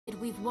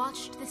we've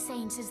watched the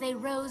saints as they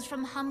rose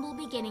from humble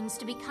beginnings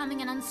to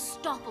becoming an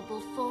unstoppable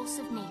force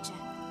of nature.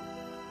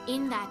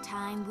 In that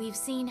time, we've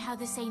seen how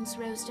the saints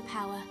rose to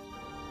power.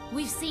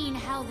 We've seen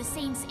how the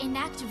saints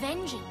enact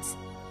vengeance.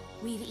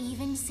 We've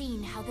even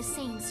seen how the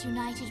saints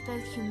united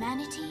both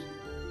humanity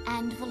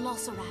and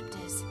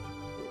velociraptors.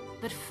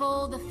 But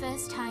for the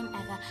first time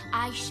ever,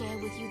 I share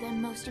with you their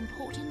most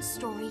important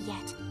story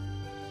yet.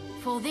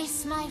 For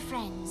this, my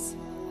friends,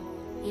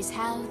 is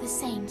how the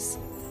saints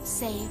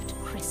saved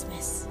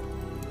Christmas.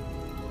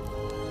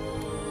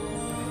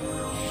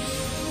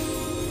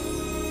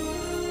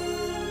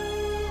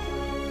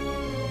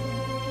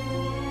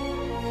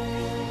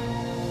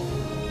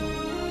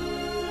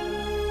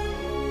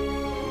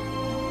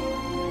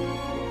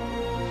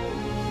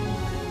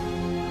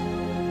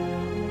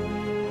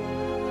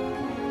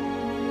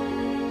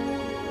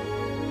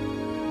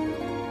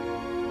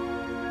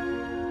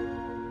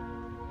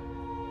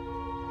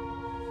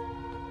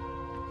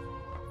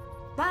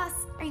 Boss,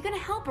 are you gonna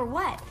help or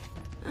what?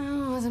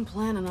 I wasn't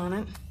planning on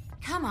it.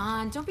 Come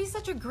on, don't be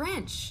such a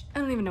Grinch. I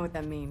don't even know what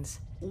that means.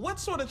 What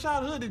sort of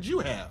childhood did you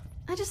have?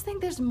 I just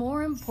think there's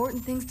more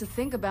important things to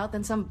think about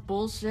than some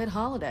bullshit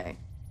holiday.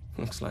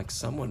 Looks like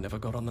someone never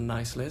got on the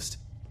nice list.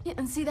 Yeah,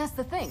 and see, that's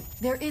the thing.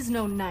 There is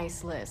no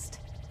nice list.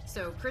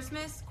 So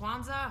Christmas,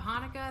 Kwanzaa,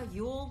 Hanukkah,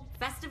 Yule,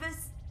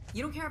 Festivus?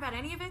 You don't care about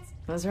any of it?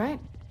 That's right.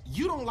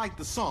 You don't like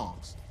the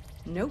songs.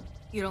 Nope.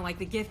 You don't like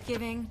the gift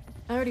giving?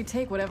 I already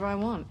take whatever I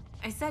want.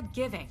 I said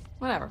giving.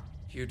 Whatever.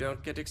 You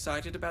don't get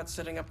excited about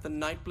setting up the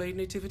Nightblade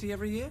nativity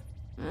every year?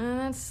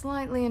 That's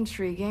slightly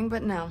intriguing,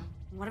 but no.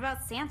 What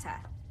about Santa?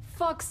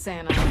 Fuck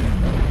Santa.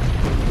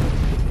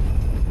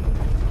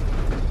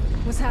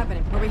 What's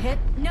happening? Were we hit?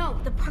 No,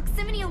 the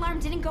proximity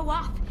alarm didn't go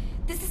off.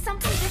 This is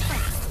something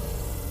different.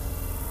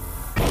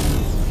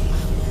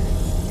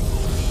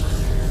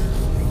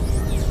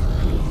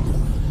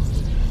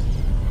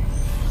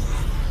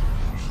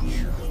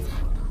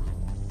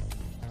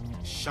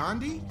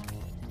 Shaundi?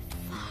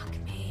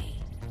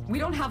 We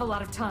don't have a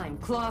lot of time.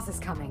 Claus is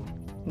coming.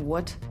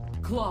 What?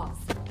 Claus,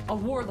 a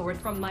warlord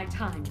from my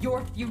time,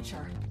 your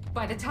future.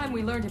 By the time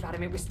we learned about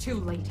him, it was too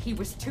late. He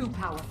was too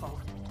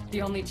powerful.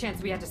 The only chance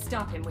we had to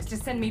stop him was to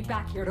send me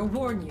back here to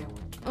warn you.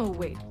 Oh,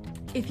 wait.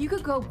 If you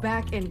could go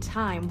back in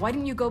time, why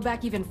didn't you go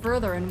back even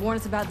further and warn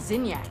us about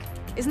Zinyak?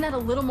 Isn't that a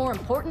little more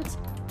important?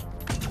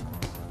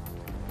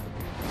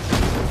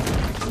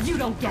 You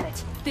don't get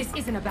it. This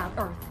isn't about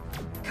Earth.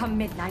 Come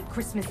midnight,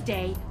 Christmas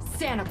Day,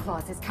 Santa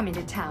Claus is coming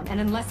to town,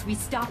 and unless we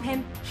stop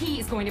him, he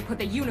is going to put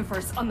the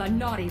universe on the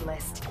naughty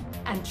list.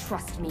 And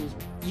trust me,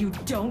 you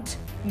don't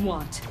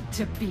want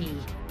to be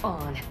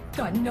on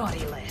the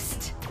naughty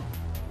list.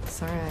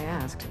 Sorry I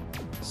asked.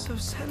 So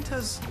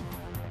Santa's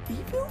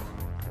evil?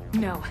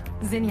 No,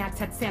 Zinyax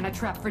had Santa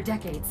trapped for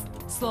decades,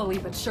 slowly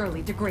but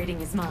surely degrading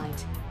his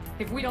mind.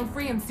 If we don't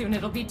free him soon,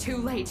 it'll be too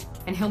late,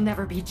 and he'll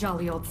never be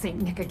jolly old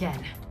Saint Nick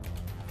again.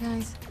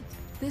 Guys,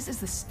 this is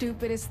the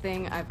stupidest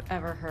thing I've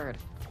ever heard.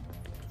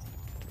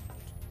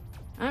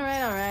 All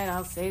right,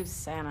 I'll save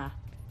Santa.